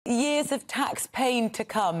Years of tax pain to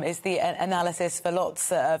come is the analysis for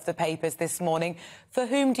lots of the papers this morning. For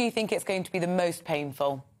whom do you think it's going to be the most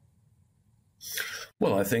painful?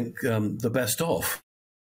 Well, I think the best off.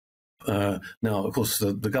 Now, of course,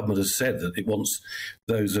 the government has said that it wants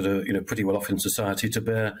those that are, pretty well off in society to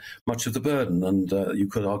bear much of the burden, and you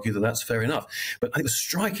could argue that that's fair enough. But I think the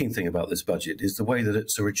striking thing about this budget is the way that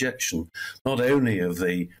it's a rejection not only of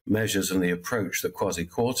the measures and the approach that Kwasi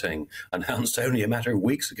Kwarteng announced only a matter of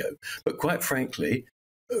weeks ago, but quite frankly,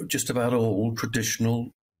 just about all traditional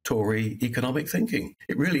Tory economic thinking.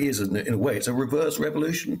 It really is, in a way, it's a reverse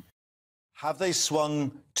revolution. Have they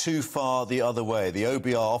swung too far the other way? The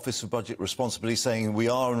OBR, Office for Budget Responsibility, saying we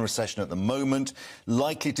are in recession at the moment,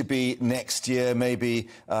 likely to be next year, maybe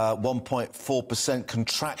 1.4%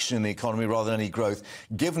 contraction in the economy rather than any growth.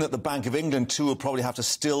 Given that the Bank of England, too, will probably have to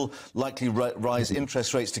still likely rise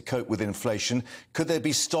interest rates to cope with inflation, could they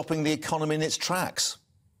be stopping the economy in its tracks?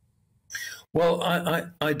 Well,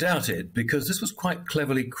 I doubt it, because this was quite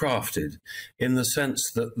cleverly crafted in the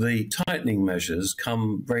sense that the tightening measures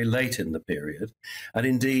come very late in the period. And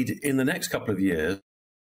indeed, in the next couple of years,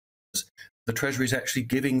 the Treasury is actually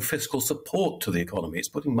giving fiscal support to the economy. It's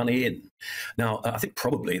putting money in. Now, I think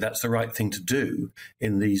probably that's the right thing to do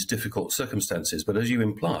in these difficult circumstances. But as you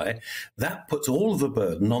imply, that puts all of the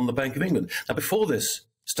burden on the Bank of England. Now, before this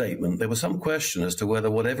statement, there was some question as to whether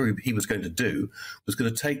whatever he was going to do was going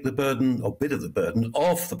to take the burden, or bit of the burden,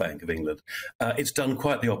 off the Bank of England. It's done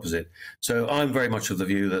quite the opposite. So I'm very much of the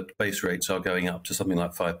view that base rates are going up to something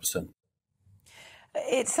like 5%.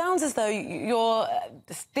 It sounds as though you're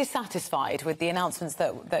dissatisfied with the announcements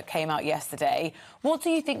that came out yesterday. What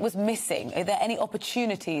do you think was missing? Are there any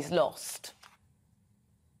opportunities lost?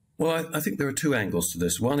 Well, I think there are two angles to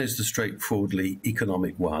this. One is the straightforwardly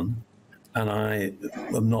economic one. And I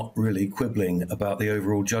am not really quibbling about the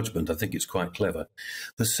overall judgment. I think it's quite clever.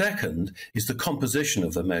 The second is the composition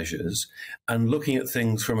of the measures and looking at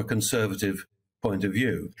things from a conservative point of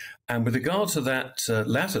view. And with regard to that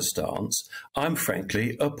latter stance, I'm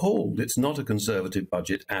frankly appalled. It's not a conservative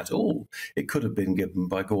budget at all. It could have been given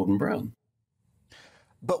by Gordon Brown.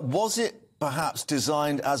 But was it perhaps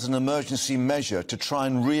designed as an emergency measure to try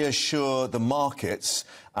and reassure the markets,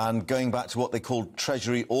 and going back to what they call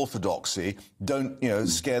Treasury orthodoxy, don't,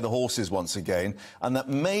 scare the horses once again, and that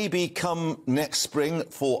maybe come next spring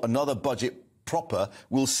for another budget proper,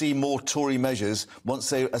 we'll see more Tory measures once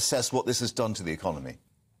they assess what this has done to the economy?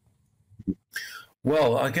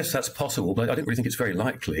 Well, I guess that's possible, but I don't really think it's very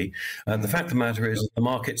likely. The fact of the matter is the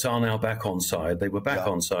markets are now back on side. They were back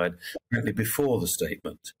on side apparently before the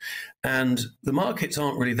statement. And the markets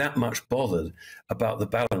aren't really that much bothered about the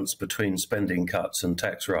balance between spending cuts and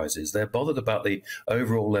tax rises. They're bothered about the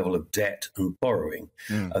overall level of debt and borrowing.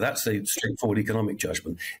 That's the straightforward economic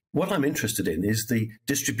judgment. What I'm interested in is the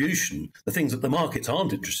distribution, the things that the markets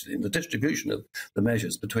aren't interested in, the distribution of the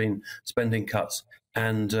measures between spending cuts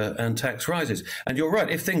and tax rises. And you're right,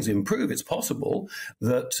 if things improve, it's possible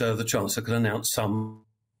that the Chancellor can announce some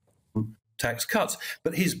tax cuts.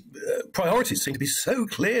 But his priorities seem to be so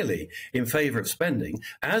clearly in favour of spending,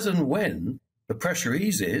 as and when the pressure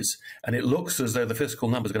eases and it looks as though the fiscal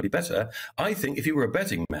numbers are going to be better. I think if you were a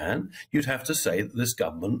betting man, you'd have to say that this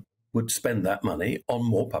government would spend that money on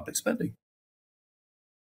more public spending.